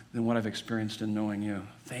I've experienced in knowing you.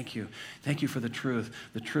 Thank you. Thank you for the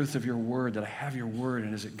truth of your word, that I have your word,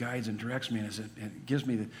 and as it guides and directs me, and as it gives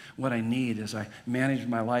me what I need as I manage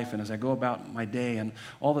my life and as I go about my day and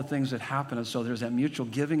all the things that happen. And so there's that mutual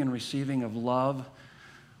giving and receiving of love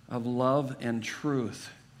and truth.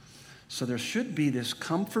 So there should be this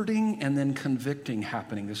comforting and then convicting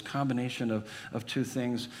happening, this combination of two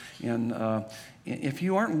things. And if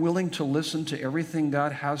you aren't willing to listen to everything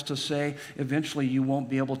God has to say, eventually you won't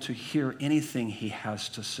be able to hear anything he has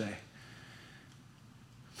to say.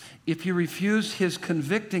 If you refuse his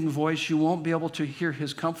convicting voice, you won't be able to hear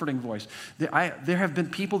his comforting voice. There have been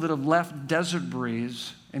people that have left Desert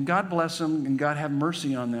Breeze, and God bless them and God have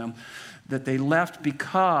mercy on them, that they left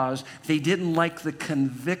because they didn't like the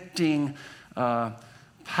convicting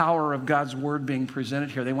power of God's word being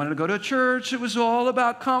presented here. They wanted to go to a church. It was all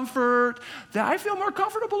about comfort. I feel more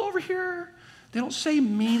comfortable over here. They don't say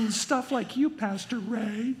mean stuff like you, Pastor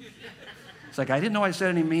Ray. It's like, I didn't know I said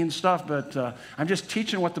any mean stuff, but I'm just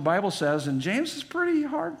teaching what the Bible says, and James is pretty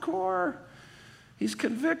hardcore. He's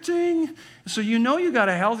convicting. So you know you got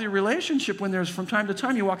a healthy relationship when there's from time to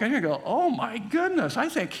time you walk in here and go, oh my goodness, I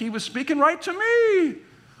think he was speaking right to me.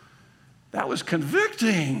 That was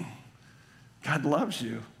convicting. God loves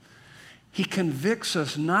you. He convicts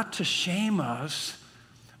us not to shame us,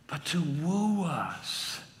 but to woo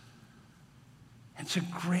us. It's a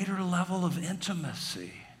greater level of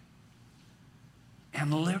intimacy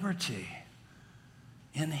and liberty.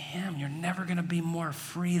 In him, you're never going to be more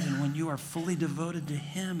free than when you are fully devoted to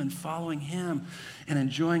him and following him and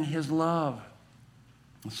enjoying his love.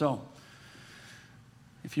 So,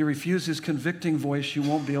 if you refuse his convicting voice, you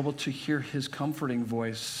won't be able to hear his comforting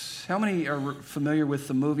voice. How many are familiar with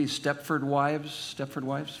the movie Stepford Wives? Stepford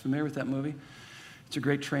Wives, familiar with that movie? It's a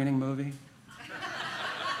great training movie.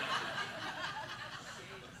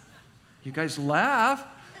 You guys laugh.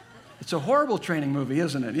 It's a horrible training movie,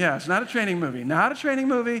 isn't it? Yeah, it's not a training movie. Not a training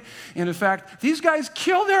movie. And in fact, these guys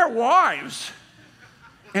kill their wives.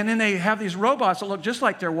 And then they have these robots that look just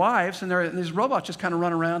like their wives, and these robots just kind of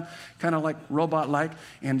run around, kind of like robot-like,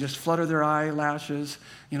 and just flutter their eyelashes,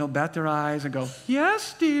 bat their eyes and go,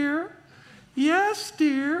 yes, dear. Yes,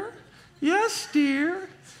 dear. Yes, dear.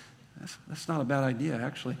 That's not a bad idea,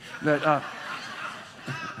 actually. But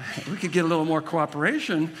we could get a little more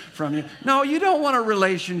cooperation from you. No, you don't want a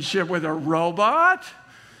relationship with a robot.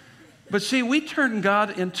 But see, we turn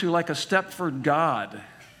God into like a Stepford God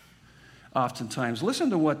oftentimes. Listen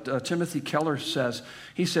to what Timothy Keller says.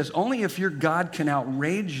 He says, only if your God can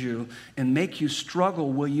outrage you and make you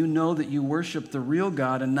struggle will you know that you worship the real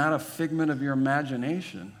God and not a figment of your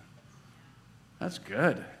imagination. That's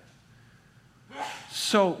good.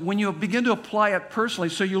 So when you begin to apply it personally,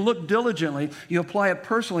 so you look diligently, you apply it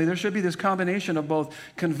personally, there should be this combination of both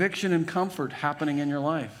conviction and comfort happening in your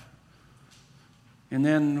life. And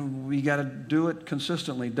then we got to do it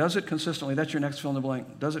consistently. Does it consistently? That's your next fill in the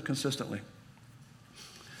blank. Does it consistently?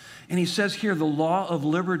 And he says here, the law of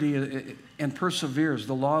liberty and perseveres.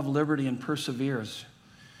 The law of liberty and perseveres.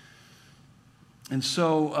 And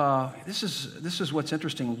so this is what's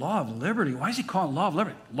interesting. Law of liberty. Why is he calling law of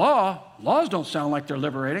liberty? Laws don't sound like they're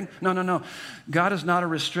liberating. No. God is not a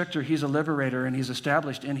restrictor. He's a liberator, and he's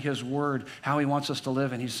established in his word how he wants us to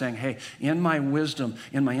live. And he's saying, hey, in my wisdom,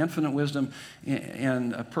 in my infinite wisdom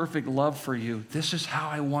and a perfect love for you, this is how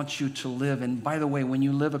I want you to live. And by the way, when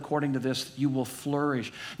you live according to this, you will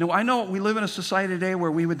flourish. Now, I know we live in a society today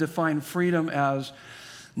where we would define freedom as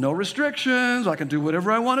no restrictions. I can do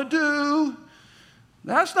whatever I want to do.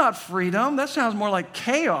 That's not freedom. That sounds more like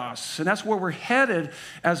chaos. And that's where we're headed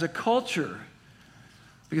as a culture.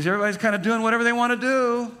 Because everybody's kind of doing whatever they want to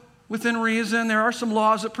do within reason. There are some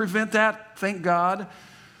laws that prevent that, thank God.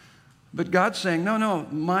 But God's saying, no,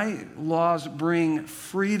 my laws bring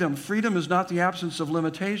freedom. Freedom is not the absence of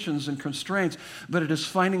limitations and constraints, but it is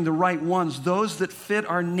finding the right ones, those that fit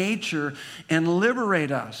our nature and liberate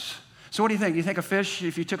us. So what do you think? Do you think a fish,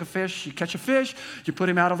 if you took a fish, you catch a fish, you put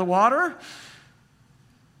him out of the water?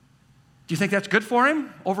 Do you think that's good for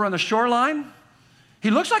him over on the shoreline? He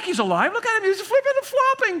looks like he's alive. Look at him. He's flipping and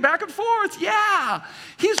flopping back and forth. Yeah,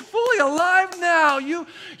 he's fully alive now.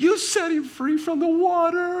 You set him free from the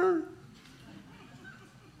water.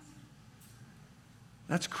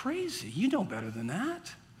 That's crazy. You know better than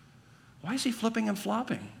that. Why is he flipping and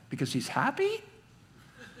flopping? Because he's happy?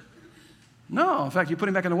 No. In fact, you put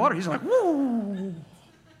him back in the water, he's like, woo.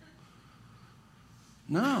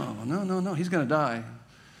 No. He's going to die.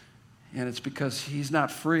 And it's because he's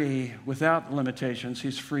not free without limitations.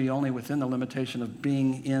 He's free only within the limitation of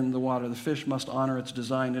being in the water. The fish must honor its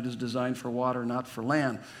design. It is designed for water, not for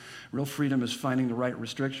land. Real freedom is finding the right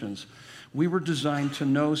restrictions. We were designed to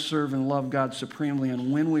know, serve, and love God supremely.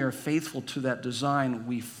 And when we are faithful to that design,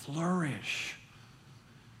 we flourish.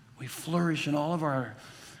 We flourish in all of our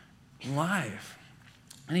life.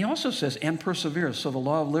 And he also says, and perseveres. So the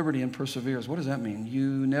law of liberty and perseveres. What does that mean?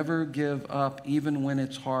 You never give up even when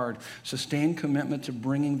it's hard. Sustained commitment to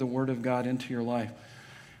bringing the word of God into your life.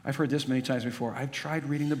 I've heard this many times before. I've tried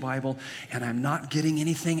reading the Bible and I'm not getting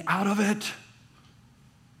anything out of it.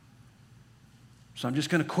 So I'm just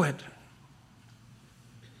going to quit.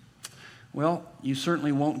 Well, you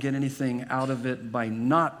certainly won't get anything out of it by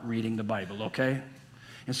not reading the Bible, okay?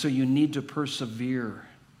 And so you need to persevere.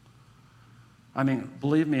 I mean,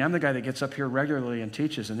 believe me, I'm the guy that gets up here regularly and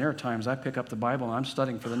teaches, and there are times I pick up the Bible and I'm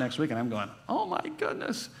studying for the next week and I'm going, oh my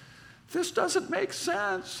goodness, this doesn't make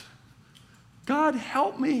sense. God,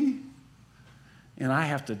 help me. And I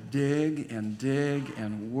have to dig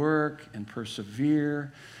and work and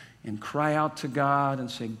persevere and cry out to God and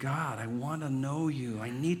say, God, I want to know you.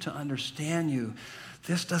 I need to understand you.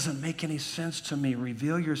 This doesn't make any sense to me.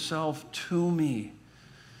 Reveal yourself to me.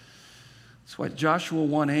 That's why Joshua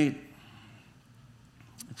 1:8,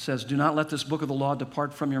 it says, do not let this book of the law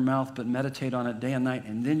depart from your mouth, but meditate on it day and night,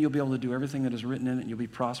 and then you'll be able to do everything that is written in it, and you'll be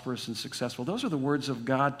prosperous and successful. Those are the words of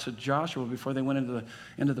God to Joshua before they went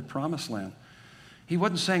into the promised land. He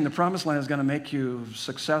wasn't saying the promised land is going to make you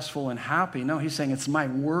successful and happy. No, he's saying it's my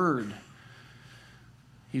word.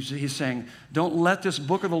 He's saying, don't let this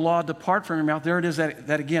book of the law depart from your mouth. There it is,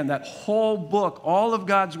 that again, that whole book, all of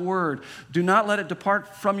God's word. Do not let it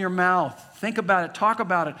depart from your mouth. Think about it. Talk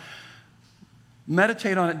about it.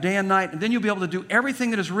 Meditate on it day and night, and then you'll be able to do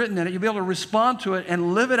everything that is written in it. You'll be able to respond to it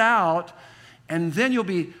and live it out, and then you'll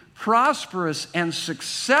be prosperous and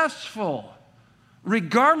successful,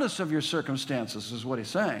 regardless of your circumstances, is what he's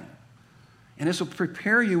saying. And this will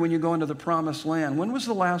prepare you when you go into the promised land. When was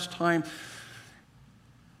the last time,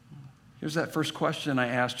 here's that first question I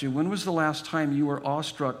asked you, when was the last time you were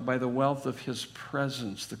awestruck by the wealth of his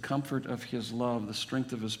presence, the comfort of his love, the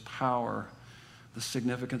strength of his power, the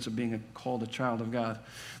significance of being called a child of God.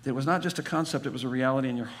 It was not just a concept, it was a reality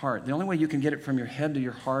in your heart. The only way you can get it from your head to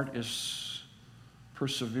your heart is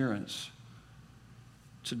perseverance.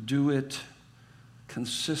 To do it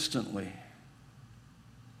consistently.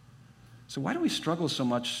 So why do we struggle so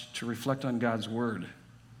much to reflect on God's word?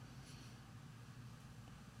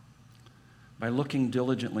 By looking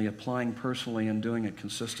diligently, applying personally, and doing it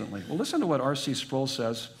consistently. Well, listen to what R.C. Sproul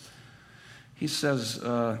says. He says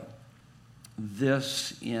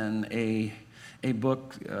this in a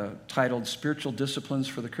book titled Spiritual Disciplines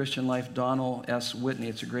for the Christian Life, Donald S. Whitney.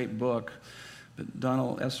 It's a great book. But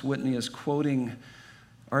Donald S. Whitney is quoting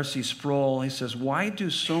R.C. Sproul. He says, why do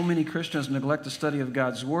so many Christians neglect the study of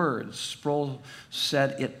God's Word? Sproul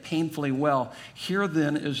said it painfully well. Here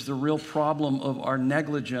then is the real problem of our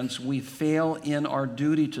negligence. We fail in our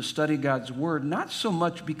duty to study God's Word, not so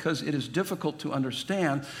much because it is difficult to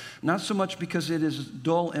understand, not so much because it is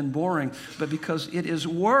dull and boring, but because it is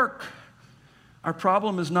work. Our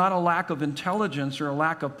problem is not a lack of intelligence or a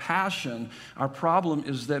lack of passion. Our problem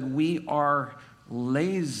is that we are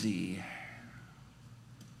lazy.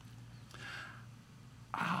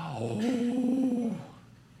 Ow.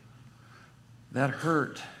 That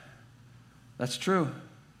hurt. That's true.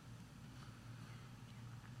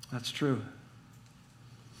 That's true.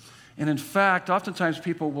 And in fact, oftentimes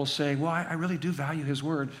people will say, well, I really do value his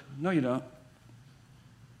word. No, you don't.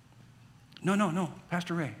 No,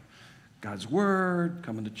 Pastor Ray. God's word,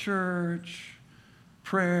 coming to church,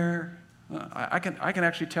 prayer. I can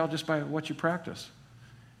actually tell just by what you practice.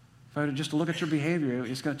 If I were to just look at your behavior,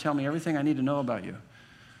 it's going to tell me everything I need to know about you.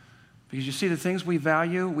 Because you see, the things we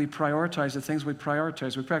value, we prioritize. The things we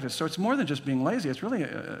prioritize, we practice. So it's more than just being lazy. It's really,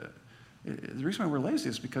 the reason why we're lazy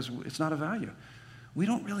is because it's not a value. We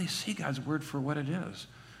don't really see God's word for what it is.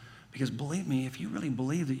 Because believe me, if you really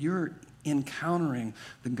believe that you're encountering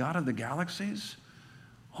the God of the galaxies,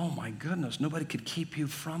 oh my goodness, nobody could keep you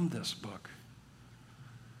from this book.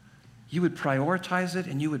 You would prioritize it,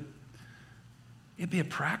 and it'd be a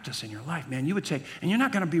practice in your life, man. You would take, and you're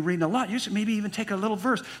not going to be reading a lot. You should maybe even take a little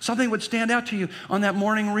verse. Something would stand out to you on that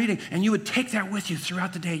morning reading, and you would take that with you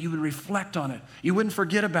throughout the day. You would reflect on it. You wouldn't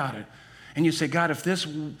forget about it. And you'd say, God, if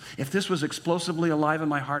this was explosively alive in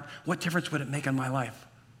my heart, what difference would it make in my life?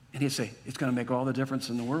 And he'd say, it's going to make all the difference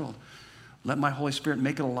in the world. Let my Holy Spirit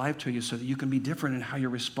make it alive to you so that you can be different in how you're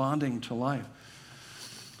responding to life.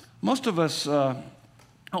 Most of us,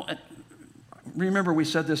 remember we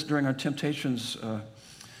said this during our Temptations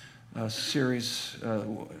series,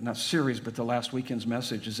 not series, but the last weekend's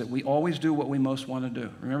message, is that we always do what we most want to do.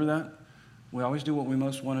 Remember that? We always do what we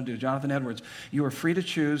most want to do. Jonathan Edwards, you are free to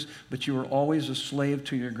choose, but you are always a slave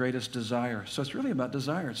to your greatest desire. So it's really about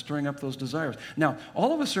desire. It's stirring up those desires. Now,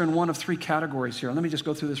 all of us are in one of three categories here. Let me just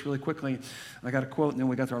go through this really quickly. I got a quote, and then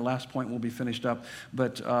we got to our last point. We'll be finished up.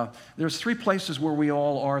 But there's three places where we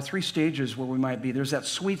all are, three stages where we might be. There's that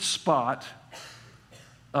sweet spot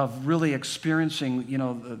of really experiencing,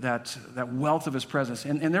 that wealth of his presence.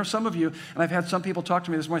 And there's some of you, and I've had some people talk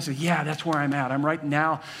to me this morning and say, yeah, that's where I'm at. I'm right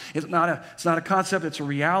now. It's not a concept, it's a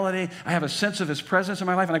reality. I have a sense of his presence in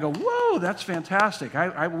my life, and I go, whoa, that's fantastic.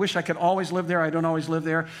 I wish I could always live there. I don't always live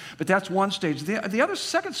there. But that's one stage. The other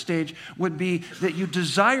second stage would be that you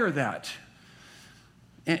desire that.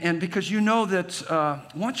 And because you know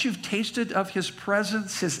that once you've tasted of his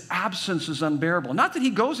presence, his absence is unbearable. Not that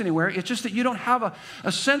he goes anywhere, it's just that you don't have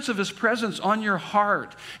a sense of his presence on your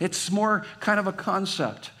heart. It's more kind of a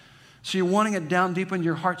concept. So you're wanting it down deep in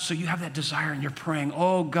your heart, so you have that desire and you're praying,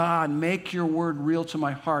 oh God, make your word real to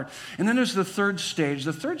my heart. And then there's the third stage.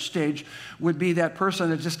 The third stage would be that person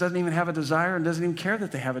that just doesn't even have a desire and doesn't even care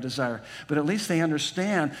that they have a desire. But at least they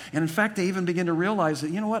understand. And in fact, they even begin to realize that,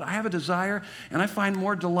 you know what, I have a desire and I find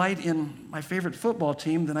more delight in my favorite football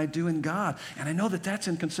team than I do in God. And I know that that's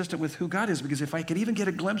inconsistent with who God is, because if I could even get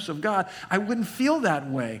a glimpse of God, I wouldn't feel that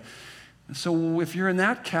way. So if you're in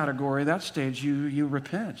that category, that stage, you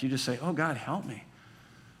repent. You just say, oh, God, help me.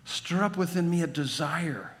 Stir up within me a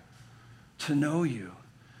desire to know you.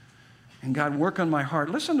 And God, work on my heart.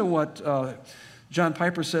 Listen to what John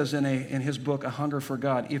Piper says in his book, A Hunger for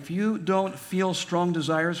God. If you don't feel strong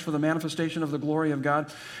desires for the manifestation of the glory of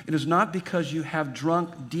God, it is not because you have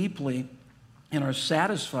drunk deeply and are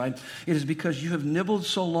satisfied. It is because you have nibbled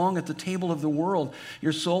so long at the table of the world.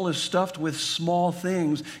 Your soul is stuffed with small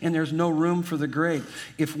things, and there's no room for the great.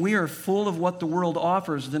 If we are full of what the world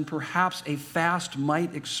offers, then perhaps a fast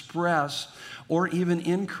might express or even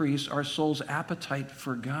increase our soul's appetite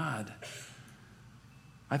for God.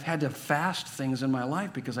 I've had to fast things in my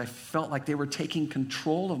life because I felt like they were taking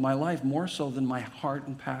control of my life more so than my heart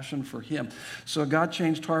and passion for him. So a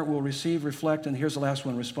God-changed heart will receive, reflect, and here's the last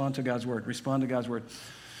one, respond to God's word. Respond to God's word.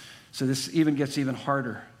 So this even gets even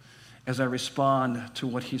harder as I respond to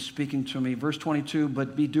what he's speaking to me. Verse 22,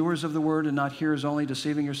 but be doers of the word and not hearers only,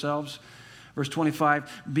 deceiving yourselves. Verse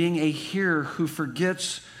 25, being a hearer who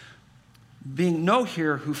forgets, being no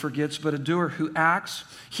hearer who forgets, but a doer who acts,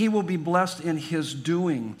 he will be blessed in his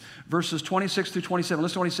doing. Verses 26 through 27,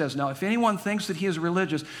 listen to what he says. Now, if anyone thinks that he is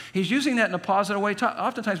religious, he's using that in a positive way.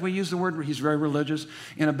 Oftentimes we use the word he's very religious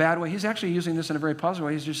in a bad way. He's actually using this in a very positive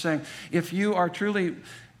way. He's just saying, if you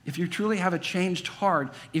truly have a changed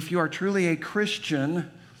heart, if you are truly a Christian,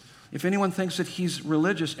 if anyone thinks that he's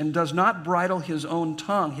religious and does not bridle his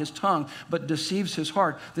tongue, but deceives his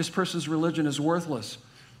heart, this person's religion is worthless.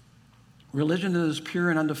 Religion that is pure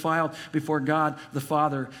and undefiled before God the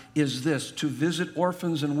Father is this, to visit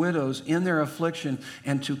orphans and widows in their affliction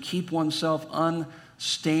and to keep oneself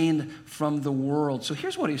unstained from the world. So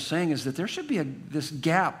here's what he's saying is that there should be this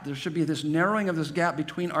gap. There should be this narrowing of this gap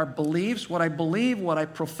between our beliefs, what I believe, what I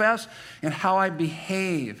profess, and how I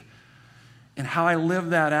behave and how I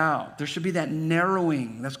live that out. There should be that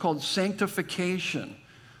narrowing. That's called sanctification.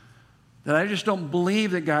 That I just don't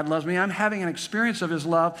believe that God loves me. I'm having an experience of his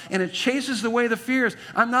love, and it chases away the fears.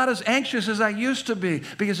 I'm not as anxious as I used to be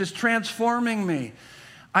because it's transforming me.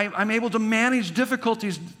 I'm able to manage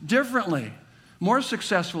difficulties differently, more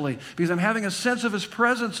successfully, because I'm having a sense of his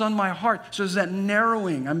presence on my heart. So there's that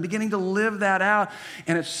narrowing. I'm beginning to live that out,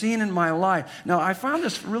 and it's seen in my life. Now, I found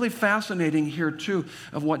this really fascinating here, too,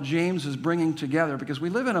 of what James is bringing together, because we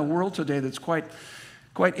live in a world today that's quite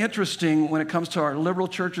interesting when it comes to our liberal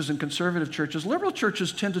churches and conservative churches. Liberal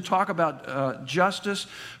churches tend to talk about justice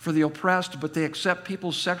for the oppressed, but they accept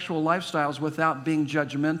people's sexual lifestyles without being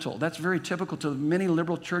judgmental. That's very typical to many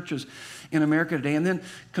liberal churches in America today. And then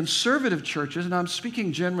conservative churches, and I'm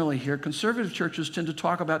speaking generally here, conservative churches tend to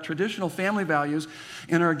talk about traditional family values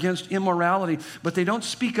and are against immorality, but they don't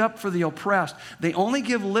speak up for the oppressed. They only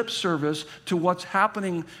give lip service to what's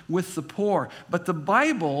happening with the poor. But the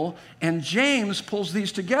Bible and James pulls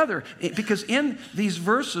these together because in these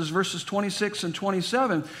verses 26 and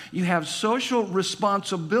 27, you have social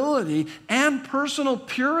responsibility and personal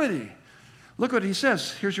purity. Look what he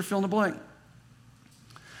says. Here's your fill in the blank.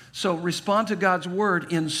 So respond to God's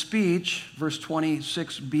word in speech, verse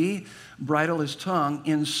 26b, bridle his tongue,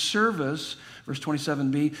 in service, verse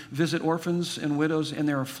 27b, visit orphans and widows in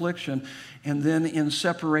their affliction, and then in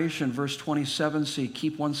separation, verse 27c,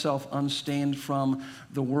 keep oneself unstained from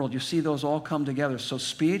the world. You see those all come together. So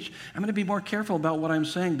speech, I'm going to be more careful about what I'm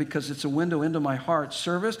saying because it's a window into my heart.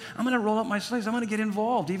 Service, I'm going to roll up my sleeves. I'm going to get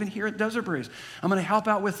involved, even here at Desert Breeze. I'm going to help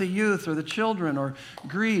out with the youth or the children or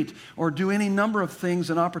greet or do any number of things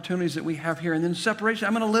and opportunities that we have here. And then separation,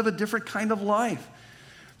 I'm going to live a different kind of life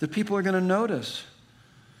that people are going to notice.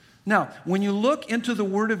 Now, when you look into the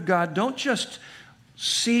Word of God, don't just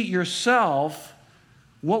see yourself.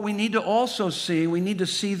 What we need to also see, we need to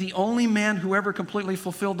see the only man who ever completely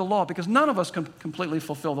fulfilled the law, because none of us can completely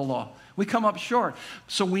fulfill the law. We come up short.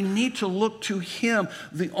 So we need to look to him,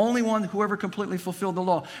 the only one who ever completely fulfilled the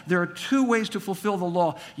law. There are two ways to fulfill the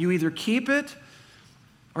law. You either keep it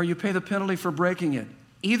or you pay the penalty for breaking it.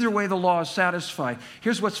 Either way, the law is satisfied.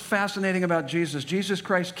 Here's what's fascinating about Jesus. Jesus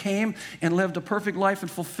Christ came and lived a perfect life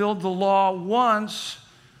and fulfilled the law once.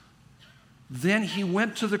 Then he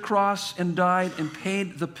went to the cross and died and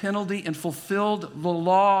paid the penalty and fulfilled the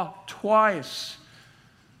law twice.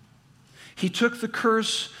 He took the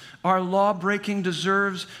curse our law-breaking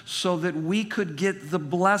deserves so that we could get the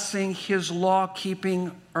blessing his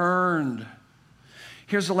law-keeping earned.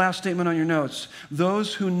 Here's the last statement on your notes.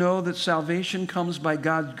 Those who know that salvation comes by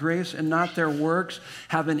God's grace and not their works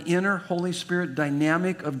have an inner Holy Spirit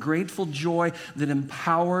dynamic of grateful joy that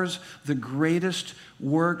empowers the greatest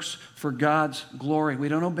works for God's glory. We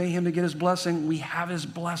don't obey him to get his blessing. We have his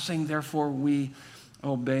blessing, therefore we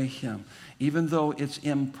obey him. Even though it's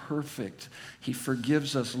imperfect, he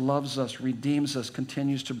forgives us, loves us, redeems us,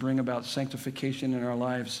 continues to bring about sanctification in our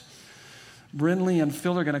lives. Brindley and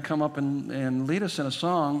Phil are going to come up and lead us in a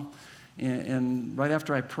song and right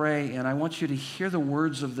after I pray, and I want you to hear the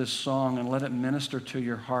words of this song and let it minister to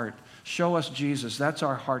your heart. Show us Jesus. That's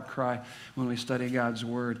our heart cry when we study God's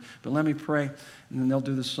word. But let me pray, and then they'll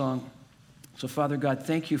do the song. So, Father God,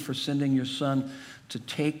 thank you for sending your Son to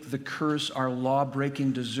take the curse our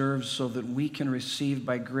law-breaking deserves so that we can receive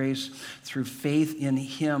by grace through faith in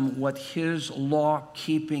him what his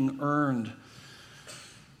law-keeping earned.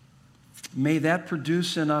 May that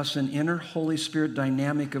produce in us an inner Holy Spirit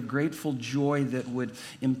dynamic of grateful joy that would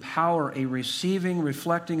empower a receiving,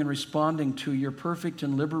 reflecting, and responding to your perfect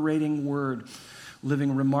and liberating word,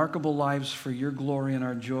 living remarkable lives for your glory and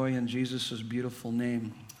our joy in Jesus' beautiful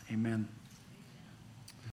name. Amen.